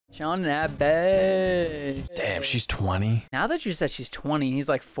Sean and Abby. Damn, she's 20. Now that you said she's 20, he's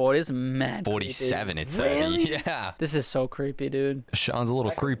like 40. This is mad 47, creepy. it said. Really? Yeah. This is so creepy, dude. Sean's a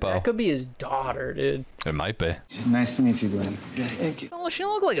little creepo. That could be his daughter, dude. It might be. Nice to meet you, Glenn. Yeah, thank you. Oh, she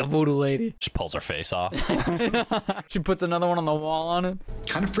don't look like a voodoo lady. She pulls her face off. She puts another one on the wall on it.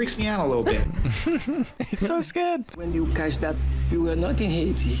 Kind of freaks me out a little bit. He's so scared. When you catch that, you were not in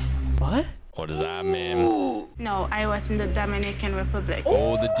Haiti. What? What does that mean? No, I was in the Dominican Republic.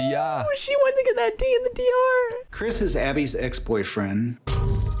 Oh, the DR. Oh, she went to get that D in the DR. Chris is Abby's ex-boyfriend.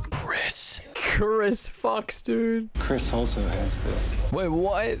 Chris. Chris fucks, dude. Chris also has this. Wait,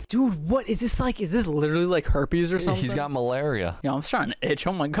 what? Dude, what is this like? Is this literally like herpes or something? He's got malaria. Yeah, I'm starting to itch.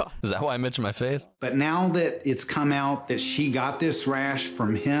 Oh my god. Is that why I mentioned my face? But now that it's come out that she got this rash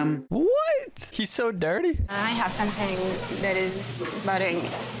from him. What? He's so dirty. I have something that is bothering me.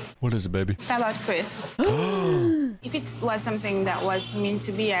 What is it, baby? It's about Chris. If it was something that was meant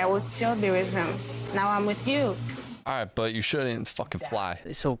to be, I would still be with him. Now I'm with you. All right, but you shouldn't fucking fly.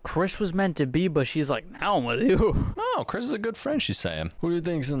 So Chris was meant to be, but she's like, now I'm with you. No, Chris is a good friend, she's saying. Who do you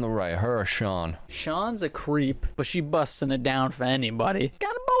think's in the right, her or Sean? Sean's a creep, but she busting it down for anybody.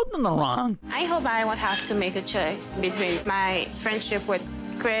 Got them both in the wrong. I hope I won't have to make a choice between my friendship with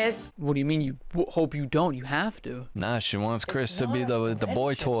Chris. What do you mean you hope you don't? You have to. Nah, she wants Chris to be the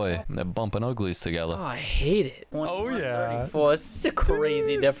boy toy. They're bumping uglies together. Oh, I hate it. Oh, yeah. 34. It's just a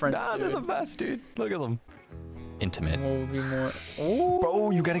crazy difference. Nah, they're the best, dude. Look at them. Intimate. What would be more? Oh, Bro,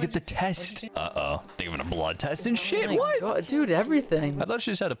 you gotta get the test. Uh-oh. They're giving a blood test and shit. my What? God, dude, everything. I thought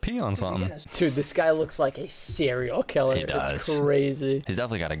she just had to pee on something. Dude, this guy looks like a serial killer. He does. It's crazy. He's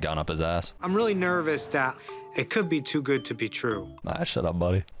definitely got a gun up his ass. I'm really nervous that it could be too good to be true. Ah, shut up,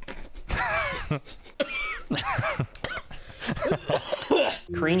 buddy.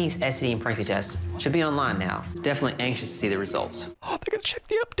 Karini's STD and pregnancy test should be online now. Definitely anxious to see the results. Oh, they're gonna check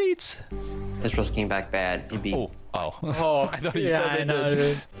the updates. This results came back bad. It'd be Oh. Oh, I thought you yeah, said I they know, did.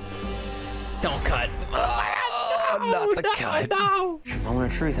 dude. Don't cut. Oh, not the cut. No.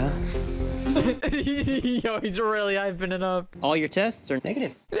 moment of truth, huh? Yo, he's really hyping it up. All your tests are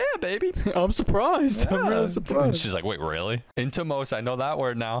negative. Yeah, baby. I'm surprised. I'm really Yeah. surprised. She's like, wait, really? Intimos, I know that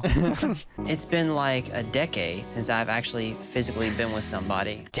word now. It's been like a decade since I've actually physically been with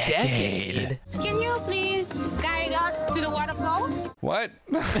somebody. Decade. Can you please guide us to the waterfall? What?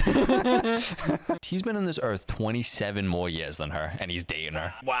 He's been on this earth 27 more years than her, and he's dating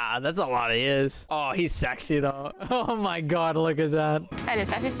her. Wow, that's a lot of years. Oh, he's sexy though. Oh my God, look at that. Elle est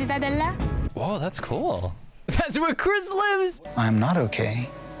sa citadelle-là? Whoa, that's cool. That's where Chris lives. I'm not okay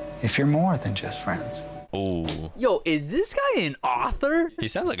if you're more than just friends. Ooh. Yo, is this guy an author? He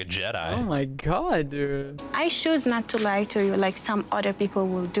sounds like a Jedi. Oh my God, dude. I choose not to lie to you like some other people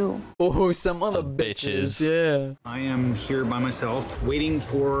will do. Oh, some other bitches. Yeah. I am here by myself, waiting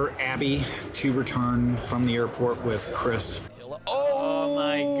for Abby to return from the airport with Chris. Oh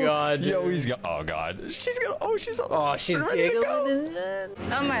my God, dude. Yo, he's got. Oh God. She's gonna. Oh, she's. Oh, she's ready to go. giggling.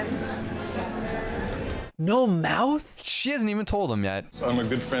 Oh man. No mouth? She hasn't even told him yet. I'm a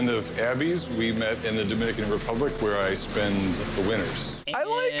good friend of Abby's. We met in the Dominican Republic where I spend the winters. I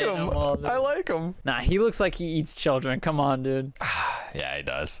like him. I like him. Nah, he looks like he eats children. Come on, dude. Yeah, he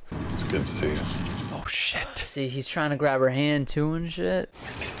does. It's good to see you. Oh shit. See, he's trying to grab her hand too and shit.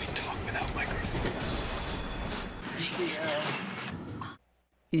 Can we talk without microphones?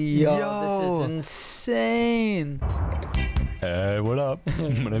 Yo, Yo. this is insane. Hey, what up?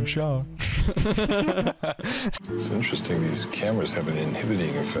 My name's Sean. It's interesting. These cameras have an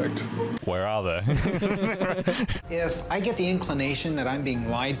inhibiting effect. Where are they? If I get the inclination that I'm being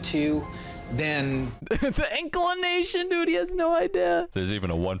lied to, then The inclination, dude, he has no idea. There's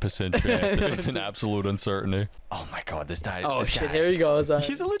even a 1% chance. It's an absolute uncertainty. Oh my God, this guy. Oh this shit, guy. here he goes.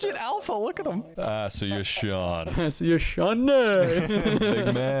 He's a legit alpha. Look at him. Ah, so you're Sean. So you're Shunday.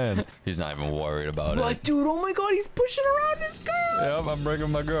 Big man. He's not even worried about it. Like, dude, oh my God, he's pushing around this girl. Yep, I'm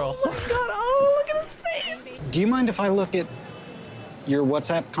bringing my girl. Oh my God, oh, look at his face. do you mind if I look at your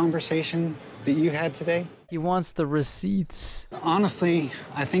WhatsApp conversation that you had today? He wants the receipts. Honestly,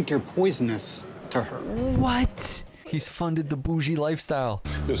 I think you're poisonous to her. What? He's funded the bougie lifestyle.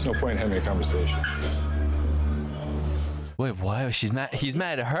 There's no point in having a conversation. Wait, what? She's mad. He's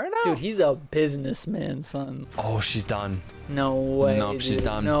mad at her now? Dude, he's a businessman, son. Oh, she's done. No way. Nope, she's dude.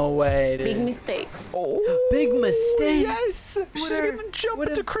 done. No way, dude. Big mistake. Oh, Big mistake. yes. She's her- gonna jump what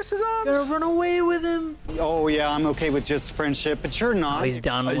into if- Chris's arms. Gonna run away with him. Oh, yeah, I'm okay with just friendship, but you're Oh, not. he's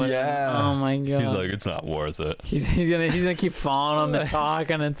done with yeah. him. Oh my God. He's like, it's not worth it. He's gonna keep following him and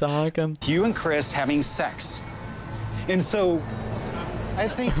talking and talking. You and Chris having sex. And so I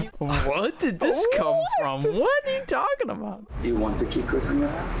think you... What did this come from? What are you talking about? You want to keep Chris in your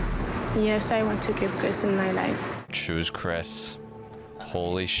life? Yes, I want to keep Chris in my life. Choose Chris.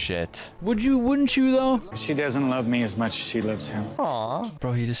 Holy shit. Wouldn't you though? She doesn't love me as much as she loves him. Aw.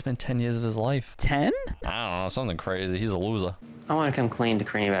 Bro, he just spent 10 years of his life. 10? I don't know, something crazy. He's a loser. I want to come clean to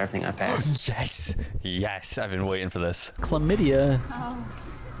Karini about everything I passed. Yes. Yes, I've been waiting for this. Chlamydia.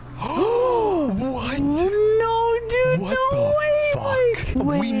 What? No, dude. What no the way. fuck?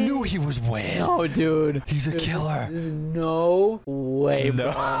 Wait. We knew he was weird. No, dude. He's a killer. There's no way,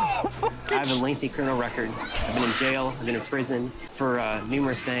 bro. I have a lengthy criminal record. I've been in jail. I've been in prison for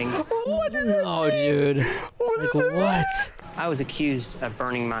numerous things. What is it? Oh, dude. What Like, what? I was accused of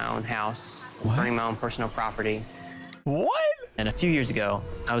burning my own house, burning my own personal property. What? And a few years ago,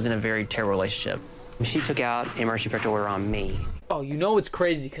 I was in a very terrible relationship. She took out a emergency protective order on me. Oh, you know it's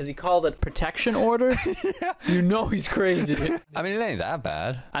crazy because he called it protection order. Yeah. You know he's crazy, dude. I mean, it ain't that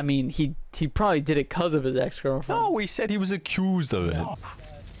bad. I mean, he probably did it because of his ex-girlfriend. No, he said he was accused of it.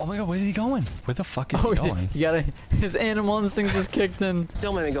 Oh my god, where's he going? Where the fuck is he going? You gotta, his animal instinct just kicked in.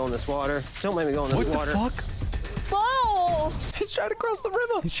 Don't make me go in this water. Don't make me go in this water. What the fuck? Oh! He's trying to cross the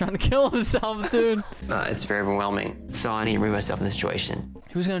river. He's trying to kill himself, dude. It's very overwhelming. So I need to remove myself from the situation.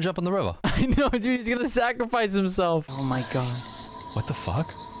 He was gonna jump in the river. I know, dude. He's gonna sacrifice himself. Oh my god. What the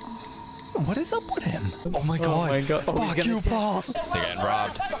fuck? What is up with him? Oh my god. Oh my god. Oh, fuck you, Paul. They're getting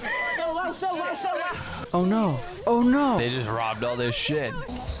robbed. Oh no. Oh no. They just robbed all this shit.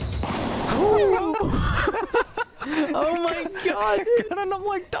 Oh my god, dude. And I'm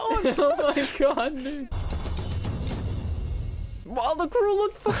like, dogs. Oh my god, dude. While the crew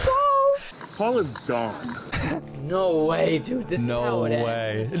looked for Paul. Paul is gone. No way, dude. This is how it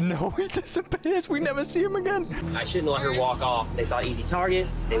ends. No, he disappears. We never see him again. I shouldn't let her walk off. They thought easy target.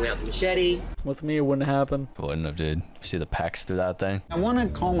 They went out with machete. With me, it wouldn't happen. Wouldn't have, dude. See the pecs through that thing? I want to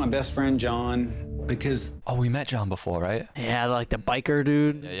call my best friend John because... Oh, we met John before, right? Yeah, like the biker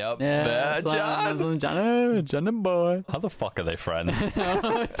dude. Yeah, yep. Yeah, John. John and boy. How the fuck are they friends?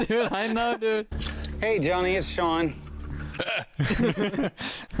 Dude, I know, dude. Hey, Johnny, it's Sean.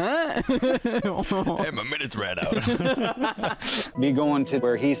 Huh? Hey, my minute's ran out. Be going to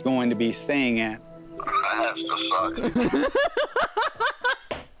where he's going to be staying at.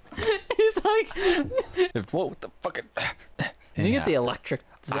 He's like... What the fucking... Can you get the electric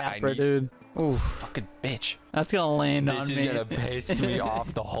zapper, dude? Ooh, fucking bitch. that's gonna land on me. This is gonna piss me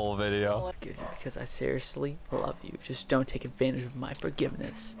off the whole video. Because I seriously love you. Just don't take advantage of my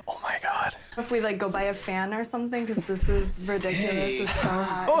forgiveness. Oh my god. If we like go buy a fan or something, because this is ridiculous. It's so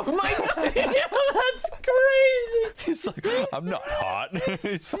hot. Oh my god, yeah, that's crazy. He's like, I'm not hot.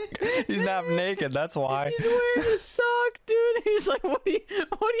 he's half naked, that's why. He's wearing a sock, dude. He's like, what do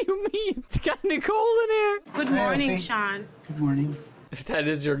you mean? It's kind of cold in here. Good morning, Sean. Good morning. If that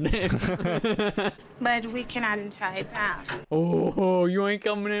is your name. But we cannot try that. Oh, you ain't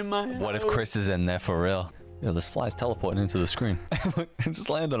coming in my house. What if Chris is in there for real? Yo, this fly's teleporting into the screen. Look, it just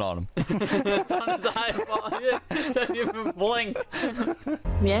landed on him. It's on his eyeball. It doesn't even blink.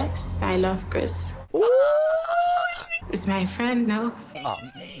 Yes, I love Chris. He's my friend, no?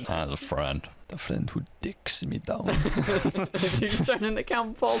 As a friend. The friend who dicks me down. She's turning to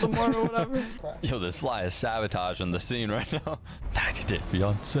Count Voldemort or whatever. Yo, this fly is sabotaging the scene right now. 90-day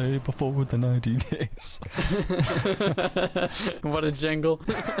fiance before the 90 days. What a jingle.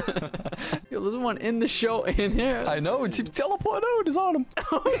 Yo, there's one in the show in here. I know, it's teleporting out. It's on him.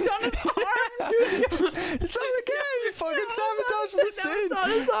 Oh, he's on his arm, dude. It's on again. You fucking sabotaged the scene. It's on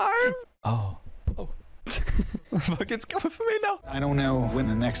his arm. Oh. Fuck, it's coming for me now. I don't know when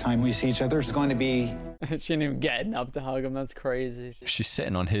the next time we see each other is going to be. She ain't even getting up to hug him. That's crazy. She's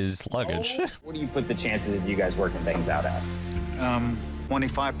sitting on his luggage. What do you put the chances of you guys working things out at?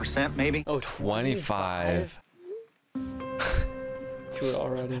 25% maybe. Oh, 25. To it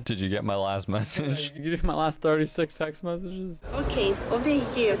already. Did you get my last message? You did my last 36 text messages. Okay, over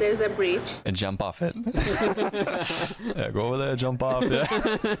here, there's a bridge. And jump off it. Yeah, go over there, jump off.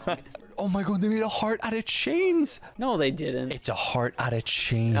 Yeah. Oh my god, they made a heart out of chains. No, they didn't. It's a heart out of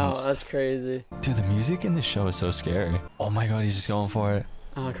chains. Oh, that's crazy. Dude, the music in this show is so scary. Oh my god, he's just going for it.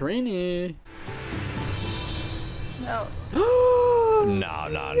 Karini. No. No.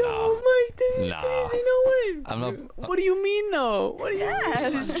 Oh my, this is crazy. No way. I'm not. What do you mean, though? What do you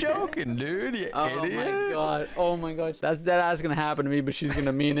She's joking, dude. You Oh idiot. my god. Oh my gosh. That's gonna happen to me, but she's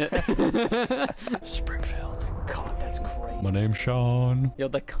gonna mean it. Springfield. God, that's crazy. My name's Sean. Yo,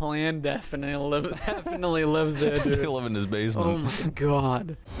 the clan definitely lives there, They dude. live in his basement. Oh my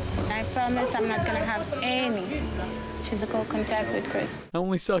god. I promise I'm not gonna have any physical contact with Chris. I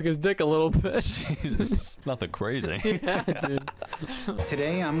only suck his dick a little bit. Jesus, nothing crazy. Yeah, dude.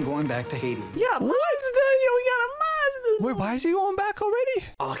 Today, I'm going back to Haiti. Yeah, Mazda! Yo, we got a Mazda! Wait, why is he going back already?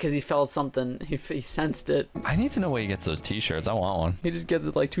 Oh, because he felt something. He sensed it. I need to know where he gets those t-shirts. I want one. He just gets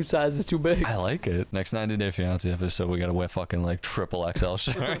it like 2 sizes too big. I like it. Next 90 Day Fiance episode, we gotta wear fucking like triple XL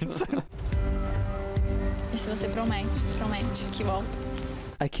shirts. E se você promete que volta.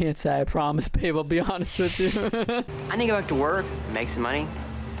 I can't say I promise, babe. I'll be honest with you. I need to go back to work, make some money,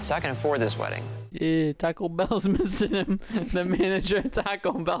 so I can afford this wedding. Yeah, Taco Bell's missing him. The manager at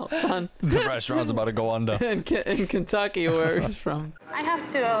Taco Bell, son. The restaurant's about to go under. in Kentucky, where he's from. I have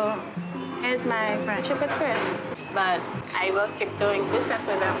to end my friendship with Chris, but I will keep doing business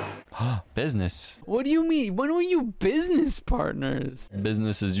with him. Business. What do you mean? When were you business partners?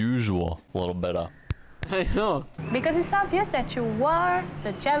 Business as usual. A little better. I know. Because it's obvious that you were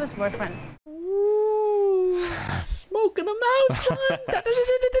the jealous boyfriend. Ooh, smoking them out, son.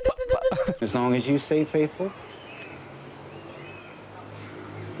 As long as you stay faithful.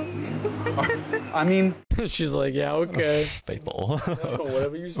 I mean, She's like, yeah, okay. Faithful.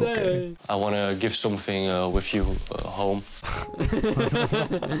 Whatever you say. Okay. I want to give something with you home.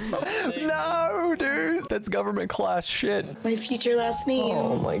 No, dude. That's government class shit. My future last name.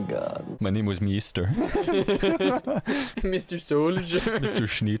 Oh my god. My name was Meester. Mr. Soldier. Mr.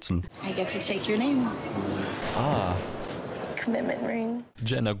 Schnitzel. I get to take your name. Ah. Commitment ring.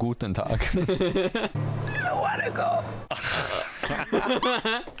 Jenna Guten Tag. I don't want to go.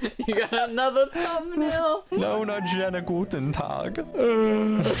 You got another thumbnail? No, not Jenna Guten Tag.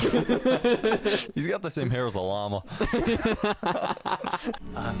 He's got the same hair as a llama.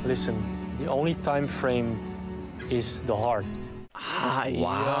 Listen, the only time frame is the heart. Ah,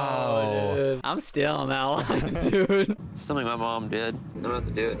 Wow. yo, dude. I'm still on that line, dude. Something my mom did. I don't have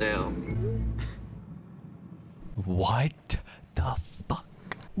to do it now. What the fuck?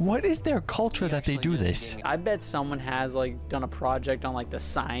 What is their culture that they do this? I bet someone has like done a project on like the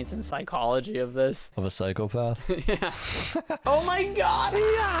science and psychology of this. Of a psychopath? Yeah. Oh my god.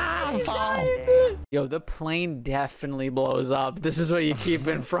 Yeah. Yo, the plane definitely blows up. This is what you keep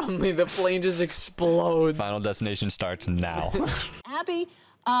it from me. The plane just explodes. Final destination starts now. Abby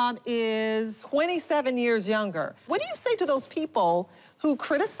is 27 years younger. What do you say to those people who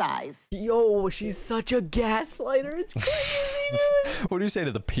criticize? Yo, she's such a gaslighter. It's crazy, dude. What do you say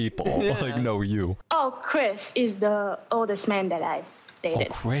to the people? Yeah. Like, no, you. Oh, Chris is the oldest man that I've dated.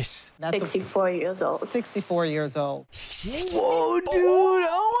 Oh, Chris. That's 64 years old. 64 years old. Whoa, dude.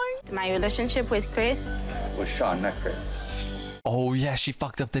 Oh My relationship with Chris. With Sean, not Chris. Oh, yeah, she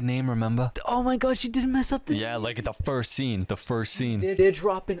fucked up the name, remember? Oh my god, she did mess up the Yeah, like the first scene. The first scene. They're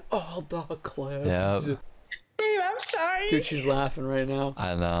dropping all the clips. Yeah. Babe, I'm sorry. Dude, she's laughing right now.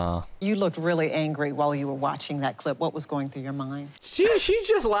 I know. You looked really angry while you were watching that clip. What was going through your mind? She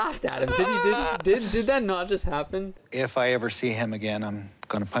just laughed at him. Did that not just happen? if I ever see him again, I'm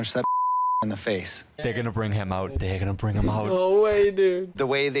gonna punch that in the face. They're gonna bring him out. They're gonna bring him out. No way, dude. The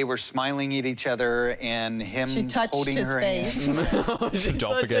way they were smiling at each other and him She touched holding his her face. hand. She's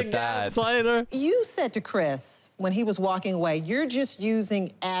Don't such forget a that. gaslighter. You said to Chris when he was walking away, you're just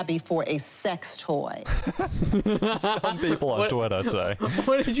using Abby for a sex toy. Some people on Twitter say.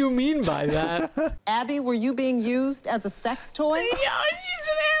 What did you mean by that? Abby, were you being used as a sex toy? Yo, she's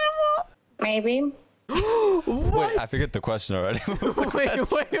an animal. Maybe. Wait, I forget the question already. What was the question?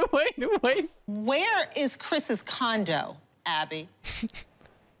 Wait. Where is Chris's condo, Abby?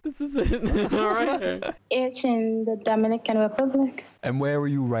 This is it. All right. It's in the Dominican Republic. And where are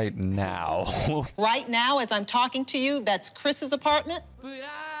you right now? Right now, as I'm talking to you, that's Chris's apartment?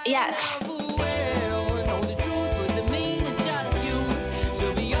 Yes.